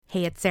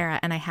Hey, it's Sarah,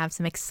 and I have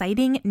some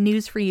exciting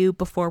news for you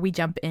before we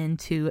jump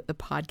into the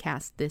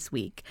podcast this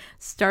week.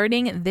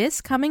 Starting this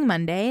coming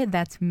Monday,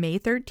 that's May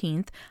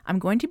 13th, I'm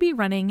going to be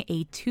running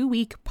a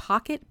 2-week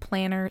pocket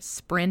planner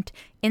sprint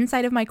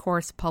inside of my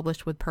course,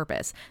 Published with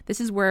Purpose.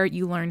 This is where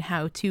you learn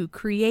how to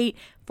create,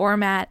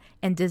 format,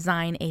 and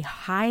design a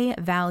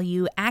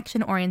high-value,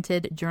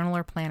 action-oriented journal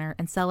or planner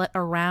and sell it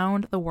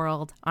around the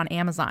world on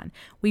Amazon.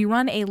 We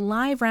run a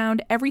live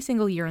round every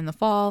single year in the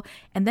fall,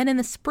 and then in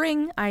the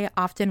spring, I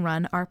often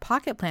run our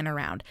pocket planner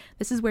round.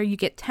 This is where you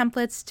get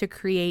templates to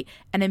create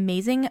an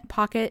amazing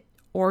pocket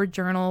or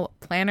journal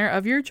planner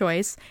of your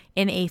choice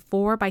in a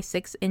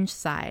 4x6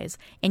 size.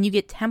 And you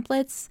get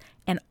templates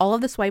and all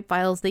of the swipe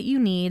files that you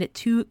need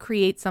to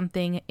create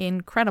something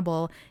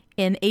incredible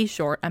in a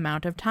short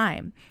amount of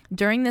time.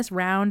 During this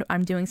round,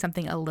 I'm doing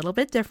something a little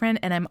bit different,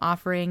 and I'm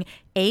offering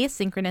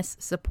asynchronous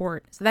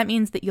support. So that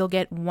means that you'll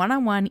get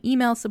one-on-one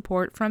email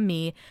support from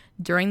me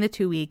during the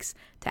 2 weeks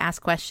to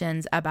ask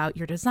questions about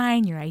your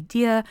design, your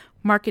idea,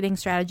 marketing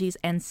strategies,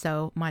 and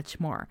so much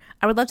more.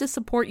 I would love to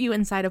support you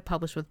inside of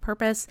Publish with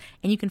Purpose,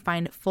 and you can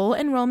find full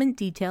enrollment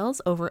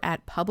details over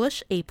at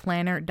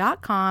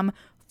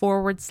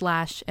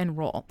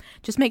publishaplanner.com/enroll.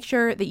 Just make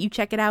sure that you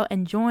check it out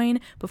and join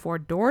before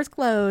doors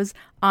close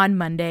on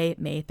Monday,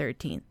 May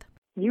 13th.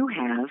 You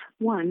have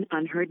one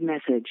unheard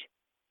message.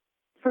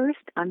 First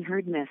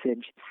unheard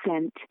message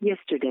sent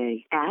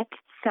yesterday at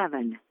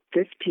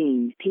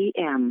 7:15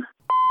 p.m.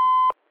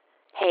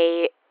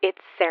 Hey,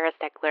 it's Sarah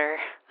Steckler.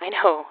 I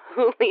know,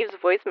 who leaves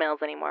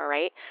voicemails anymore,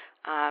 right?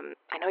 I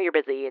know you're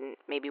busy and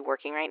maybe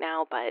working right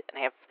now, but I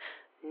have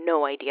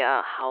no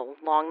idea how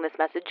long this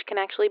message can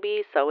actually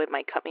be, so it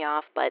might cut me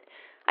off, but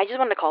I just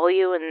wanted to call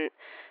you and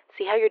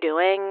see how you're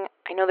doing.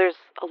 I know there's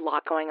a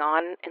lot going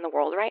on in the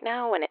world right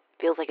now, and it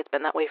feels like it's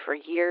been that way for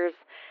years,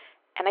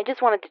 and I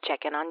just wanted to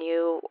check in on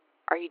you.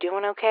 Are you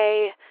doing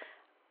okay?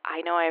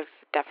 I know I've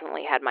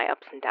definitely had my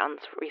ups and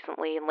downs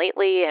recently and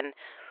lately, and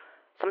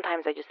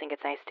sometimes I just think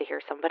it's nice to hear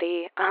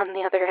somebody on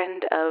the other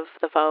end of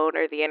the phone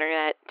or the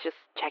internet just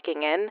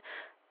checking in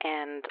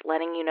and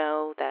letting you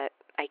know that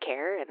I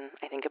care and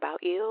I think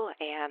about you,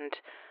 and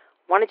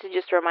wanted to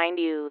just remind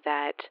you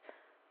that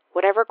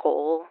whatever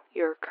goal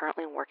you're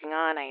currently working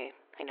on, I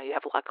know you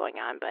have a lot going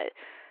on, but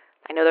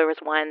I know there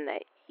was one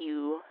that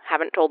you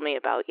haven't told me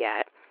about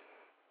yet.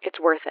 It's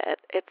worth it.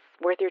 It's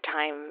worth your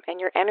time and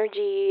your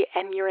energy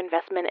and your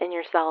investment in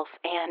yourself,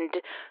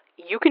 and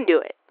you can do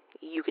it.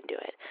 You can do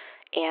it.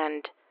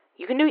 And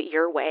you can do it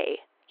your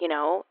way. You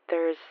know,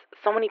 there's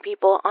so many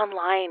people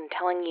online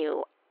telling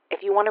you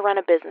if you want to run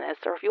a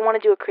business, or if you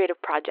want to do a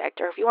creative project,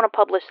 or if you want to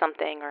publish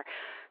something or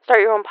start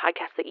your own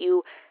podcast, that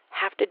you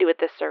have to do it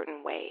this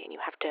certain way and you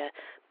have to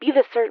be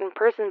this certain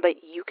person,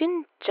 but you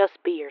can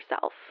just be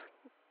yourself.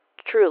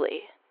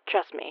 Truly.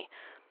 Trust me.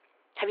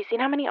 Have you seen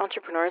how many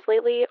entrepreneurs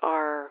lately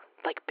are,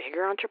 like,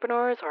 bigger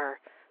entrepreneurs, are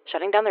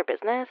shutting down their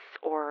business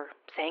or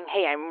saying,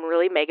 hey, I'm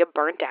really mega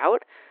burnt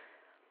out?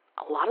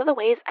 A lot of the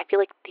ways I feel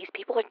like these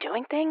people are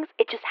doing things,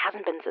 it just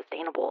hasn't been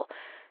sustainable.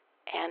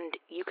 And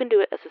you can do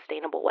it a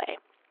sustainable way.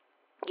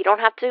 You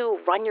don't have to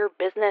run your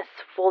business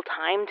full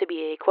time to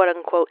be a quote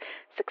unquote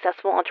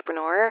successful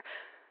entrepreneur.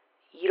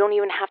 You don't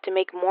even have to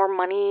make more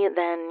money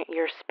than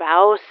your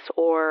spouse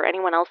or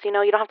anyone else you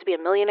know. You don't have to be a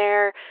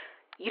millionaire.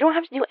 You don't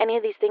have to do any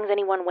of these things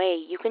any one way.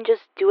 You can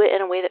just do it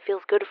in a way that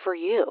feels good for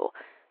you.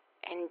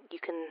 And you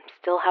can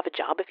still have a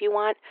job if you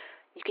want.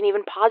 You can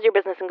even pause your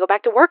business and go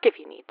back to work if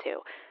you need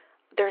to.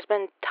 There's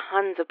been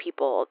tons of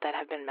people that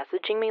have been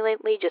messaging me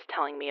lately just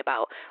telling me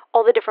about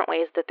all the different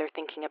ways that they're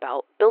thinking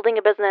about building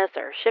a business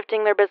or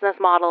shifting their business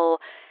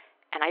model.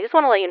 And I just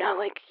want to let you know,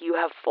 like, you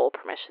have full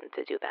permission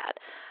to do that.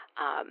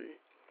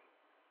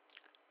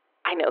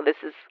 I know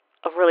this is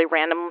a really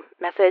random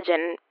message,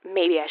 and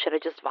maybe I should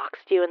have just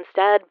voxed you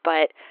instead,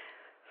 but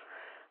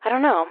I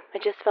don't know.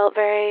 It just felt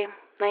very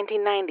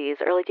 1990s,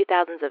 early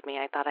 2000s of me.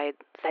 I thought I'd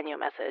send you a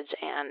message,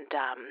 and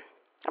I'm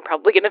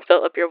probably going to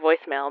fill up your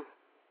voicemail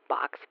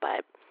box,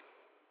 but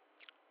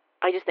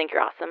I just think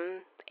you're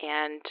awesome,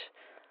 and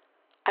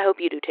I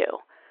hope you do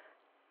too.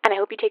 And I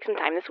hope you take some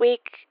time this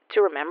week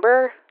to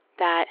remember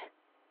that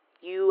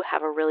you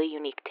have a really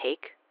unique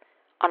take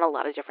on a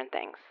lot of different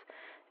things.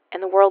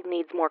 And the world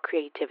needs more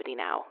creativity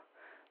now.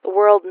 The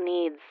world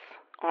needs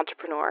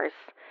entrepreneurs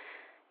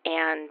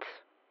and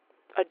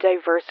a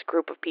diverse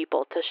group of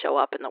people to show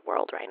up in the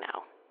world right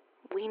now.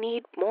 We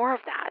need more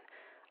of that.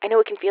 I know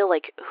it can feel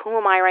like, who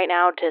am I right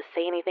now to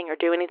say anything or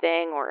do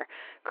anything or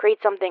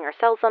create something or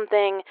sell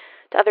something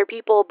to other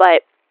people,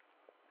 but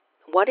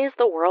what is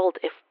the world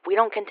if we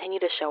don't continue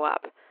to show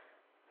up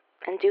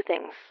and do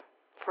things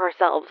for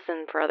ourselves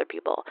and for other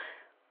people?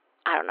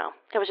 I don't know.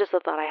 It was just a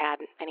thought I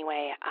had.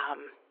 Anyway,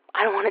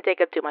 I don't want to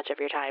take up too much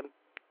of your time.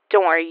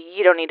 Don't worry,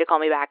 you don't need to call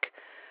me back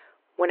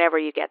whenever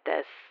you get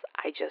this.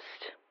 I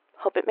just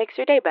hope it makes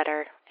your day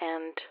better,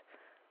 and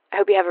I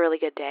hope you have a really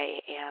good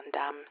day. And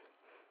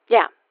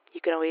yeah, you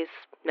can always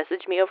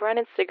message me over on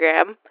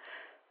Instagram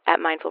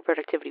at Mindful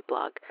Productivity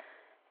Blog.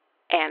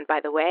 And by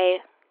the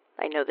way,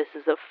 I know this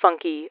is a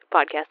funky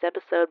podcast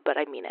episode, but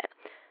I mean it.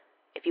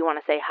 If you want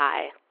to say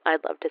hi,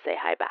 I'd love to say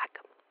hi back.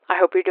 I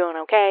hope you're doing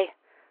okay.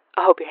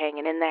 I hope you're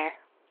hanging in there.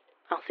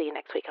 I'll see you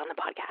next week on the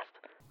podcast.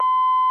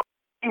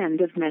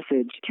 End of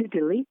message. To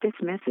delete this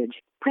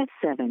message, press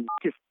 7.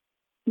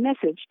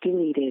 Message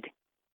deleted.